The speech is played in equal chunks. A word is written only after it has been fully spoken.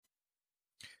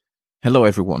Hello,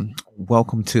 everyone.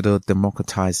 Welcome to the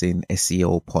Democratizing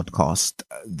SEO podcast.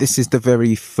 This is the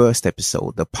very first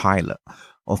episode, the pilot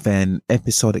of an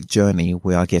episodic journey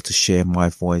where I get to share my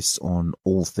voice on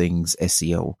all things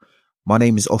SEO. My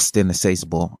name is Austin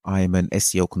Esezabo. I am an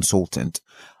SEO consultant.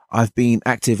 I've been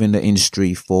active in the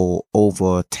industry for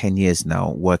over 10 years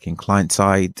now, working client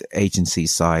side, agency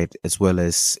side, as well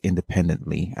as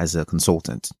independently as a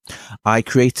consultant. I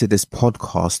created this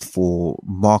podcast for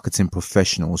marketing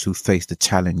professionals who face the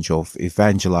challenge of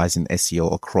evangelizing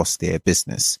SEO across their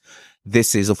business.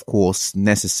 This is, of course,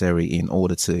 necessary in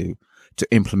order to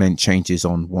implement changes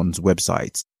on one's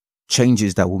website,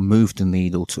 changes that will move the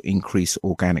needle to increase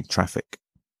organic traffic.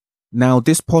 Now,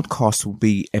 this podcast will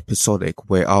be episodic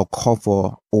where I'll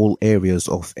cover all areas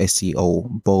of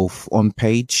SEO, both on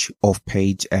page, off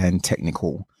page, and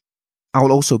technical.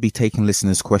 I'll also be taking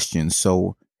listeners' questions.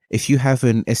 So if you have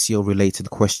an SEO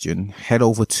related question, head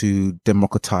over to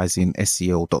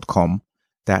democratizingseo.com.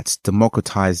 That's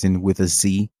democratizing with a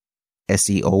Z,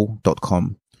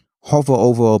 SEO.com. Hover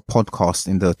over podcast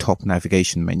in the top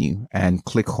navigation menu and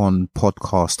click on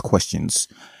podcast questions.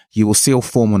 You will see a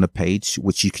form on the page,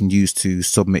 which you can use to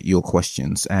submit your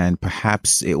questions, and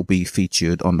perhaps it will be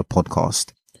featured on the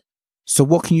podcast. So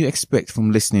what can you expect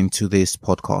from listening to this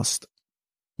podcast?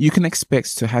 You can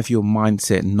expect to have your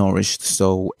mindset nourished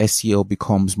so SEO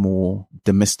becomes more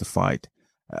demystified.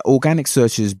 Organic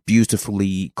search is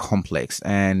beautifully complex,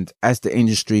 and as the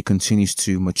industry continues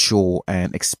to mature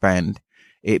and expand,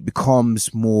 it becomes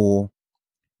a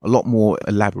lot more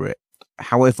elaborate.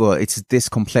 However, it's this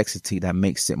complexity that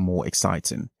makes it more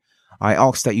exciting. I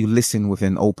ask that you listen with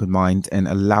an open mind and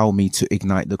allow me to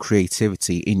ignite the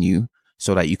creativity in you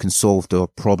so that you can solve the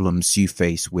problems you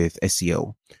face with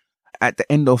SEO. At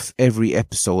the end of every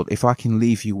episode, if I can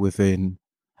leave you with an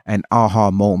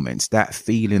aha moment, that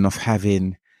feeling of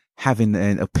having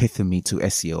an epiphany to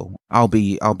SEO, I'll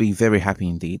be very happy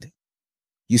indeed.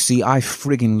 You see, I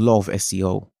friggin' love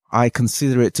SEO. I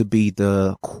consider it to be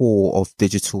the core of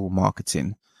digital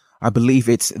marketing. I believe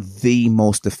it's the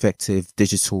most effective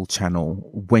digital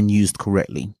channel when used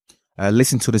correctly.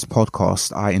 Listen to this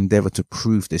podcast. I endeavor to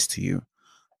prove this to you.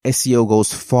 SEO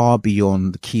goes far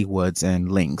beyond keywords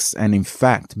and links. And in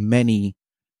fact, many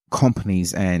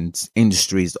companies and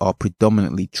industries are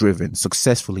predominantly driven,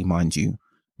 successfully, mind you,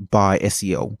 by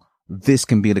SEO. This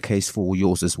can be the case for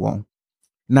yours as well.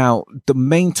 Now, the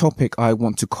main topic I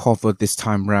want to cover this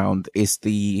time round is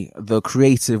the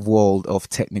creative world of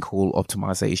technical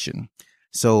optimization.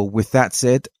 So with that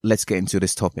said, let's get into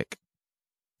this topic.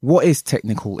 What is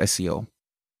technical SEO?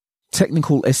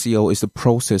 Technical SEO is the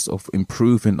process of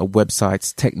improving a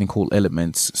website's technical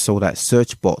elements so that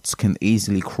search bots can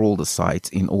easily crawl the site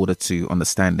in order to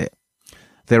understand it.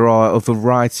 There are a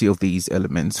variety of these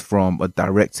elements, from a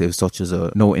directive such as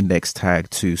a no index tag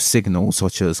to signals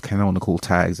such as canonical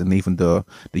tags and even the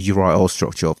URL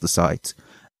structure of the site.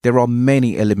 There are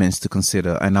many elements to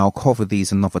consider, and I'll cover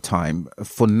these another time.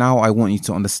 For now, I want you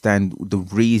to understand the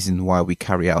reason why we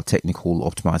carry out technical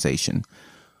optimization.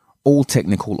 All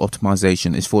technical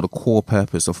optimization is for the core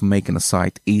purpose of making a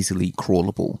site easily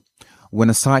crawlable. When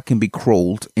a site can be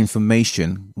crawled,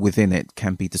 information within it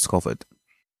can be discovered.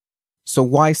 So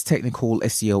why is technical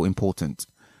SEO important?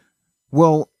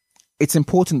 Well, it's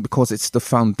important because it's the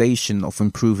foundation of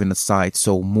improving a site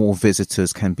so more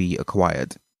visitors can be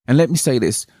acquired. And let me say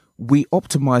this, we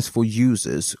optimize for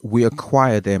users, we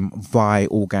acquire them via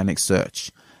organic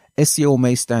search. SEO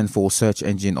may stand for search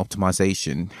engine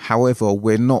optimization. However,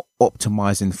 we're not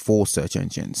optimizing for search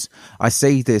engines. I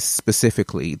say this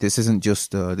specifically. This isn't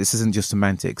just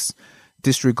semantics.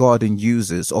 Disregarding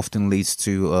users often leads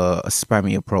to a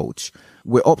spammy approach.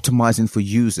 We're optimizing for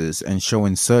users and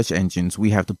showing search engines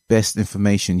we have the best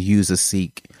information users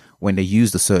seek when they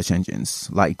use the search engines,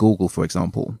 like Google, for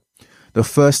example. The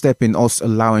first step in us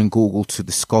allowing Google to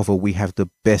discover we have the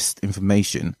best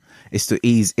information is to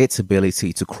ease its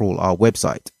ability to crawl our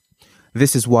website.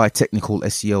 This is why technical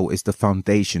SEO is the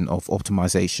foundation of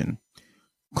optimization.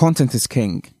 Content is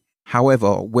king.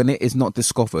 However, when it is not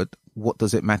discovered, what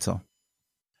does it matter?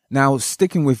 Now,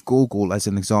 sticking with Google as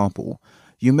an example,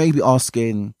 you may be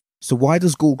asking, so why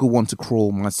does Google want to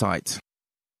crawl my site?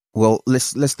 Well,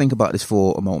 let's think about this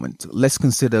for a moment. Let's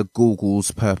consider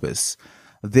Google's purpose.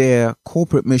 Their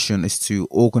corporate mission is to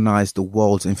organize the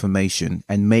world's information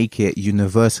and make it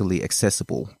universally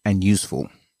accessible and useful.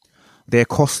 Their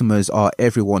customers are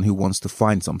everyone who wants to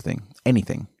find something,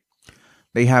 anything.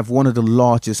 They have one of the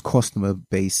largest customer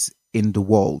base in the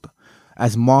world.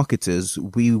 As marketers,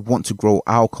 we want to grow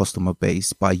our customer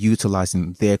base by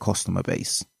utilizing their customer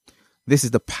base. This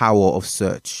is the power of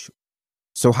search.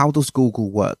 So how does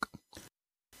Google work?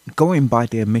 Going by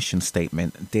their mission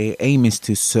statement, their aim is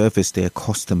to service their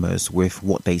customers with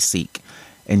what they seek,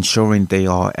 ensuring they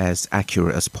are as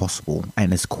accurate as possible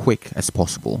and as quick as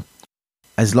possible.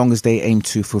 As long as they aim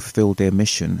to fulfill their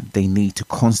mission, they need to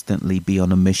constantly be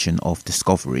on a mission of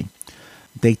discovery.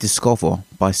 They discover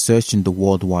by searching the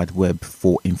World Wide Web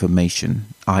for information,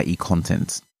 i.e.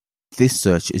 content. This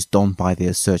search is done by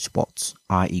their search bots,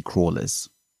 i.e. crawlers.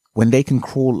 When they can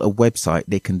crawl a website,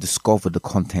 they can discover the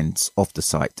contents of the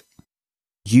site.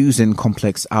 Using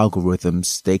complex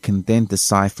algorithms, they can then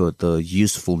decipher the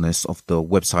usefulness of the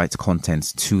website's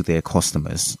contents to their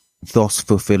customers, thus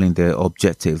fulfilling their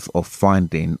objective of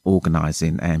finding,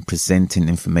 organizing, and presenting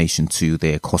information to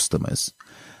their customers.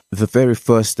 The very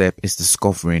first step is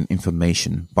discovering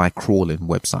information by crawling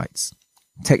websites.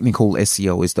 Technical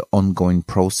SEO is the ongoing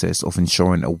process of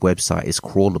ensuring a website is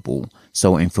crawlable,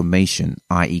 so information,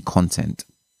 i.e. content,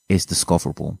 is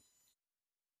discoverable.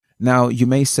 Now, you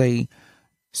may say,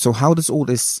 so how does all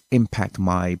this impact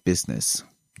my business?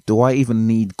 Do I even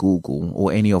need Google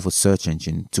or any other search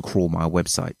engine to crawl my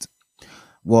website?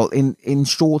 Well, in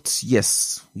short,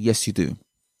 yes, you do.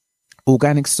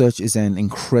 Organic search is an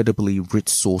incredibly rich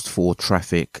source for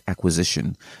traffic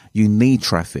acquisition. You need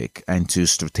traffic and to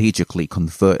strategically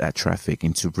convert that traffic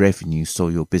into revenue so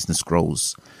your business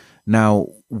grows. Now,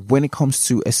 when it comes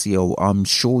to SEO, I'm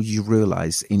sure you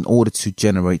realize in order to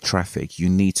generate traffic, you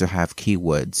need to have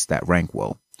keywords that rank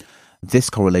well. This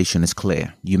correlation is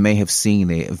clear. You may have seen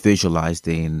it visualized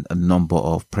in a number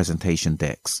of presentation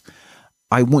decks.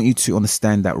 I want you to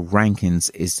understand that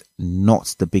rankings is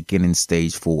not the beginning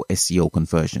stage for SEO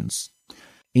conversions.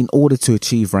 In order to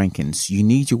achieve rankings, you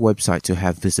need your website to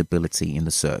have visibility in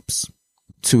the SERPs.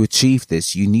 To achieve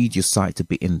this, you need your site to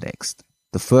be indexed.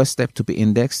 The first step to be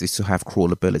indexed is to have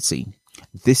crawlability.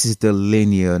 This is the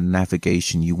linear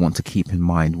navigation you want to keep in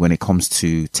mind when it comes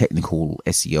to technical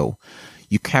SEO.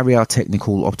 You carry out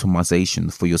technical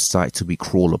optimization for your site to be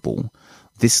crawlable.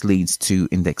 This leads to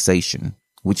indexation,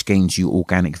 which gains you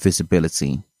organic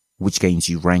visibility, which gains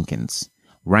you rankings.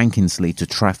 Rankings lead to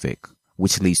traffic,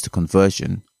 which leads to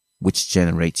conversion, which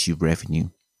generates you revenue.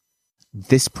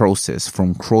 This process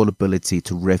from crawlability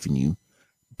to revenue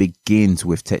begins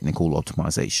with technical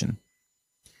optimization.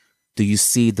 Do you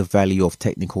see the value of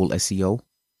technical SEO?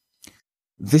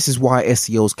 This is why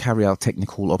SEOs carry out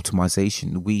technical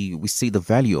optimization. We see the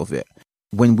value of it.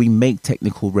 When we make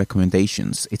technical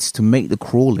recommendations, it's to make the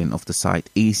crawling of the site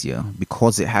easier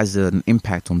because it has an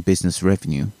impact on business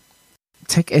revenue.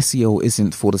 Tech SEO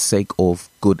isn't for the sake of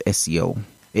good SEO.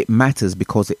 It matters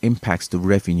because it impacts the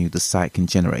revenue the site can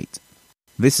generate.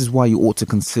 This is why you ought to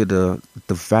consider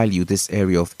the value this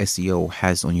area of SEO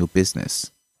has on your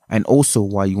business, and also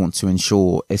why you want to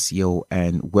ensure SEO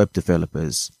and web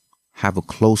developers have a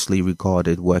closely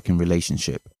regarded working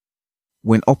relationship.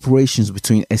 When operations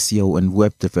between SEO and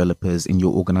web developers in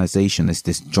your organization is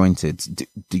disjointed,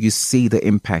 do you see the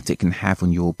impact it can have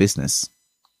on your business?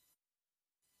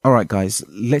 All right, guys,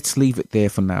 let's leave it there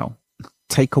for now.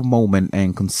 Take a moment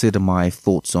and consider my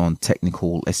thoughts on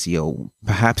technical SEO.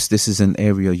 Perhaps this is an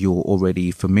area you're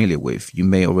already familiar with. You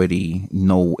may already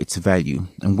know its value,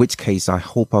 in which case I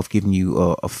hope I've given you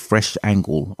a fresh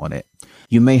angle on it.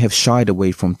 You may have shied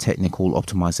away from technical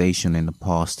optimization in the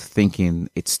past, thinking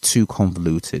it's too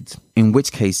convoluted, in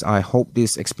which case I hope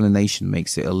this explanation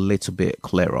makes it a little bit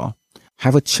clearer.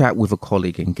 Have a chat with a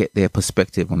colleague and get their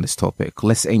perspective on this topic.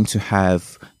 Let's aim to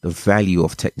have the value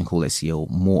of technical SEO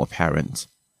more apparent.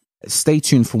 Stay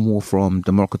tuned for more from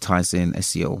Democratizing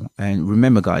SEO. And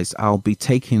remember, guys, I'll be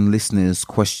taking listeners'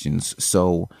 questions.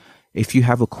 So if you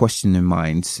have a question in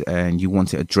mind and you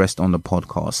want it addressed on the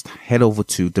podcast, head over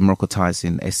to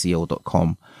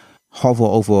democratizingseo.com. Hover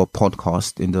over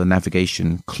podcast in the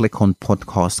navigation, click on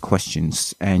podcast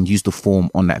questions, and use the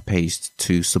form on that page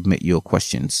to submit your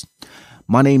questions.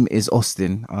 My name is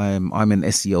Austin. I'm an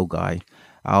SEO guy.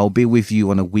 I'll be with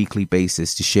you on a weekly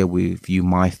basis to share with you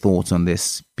my thoughts on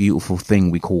this beautiful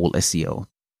thing we call SEO.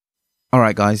 All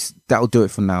right, guys, that'll do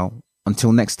it for now.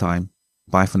 Until next time,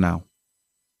 bye for now.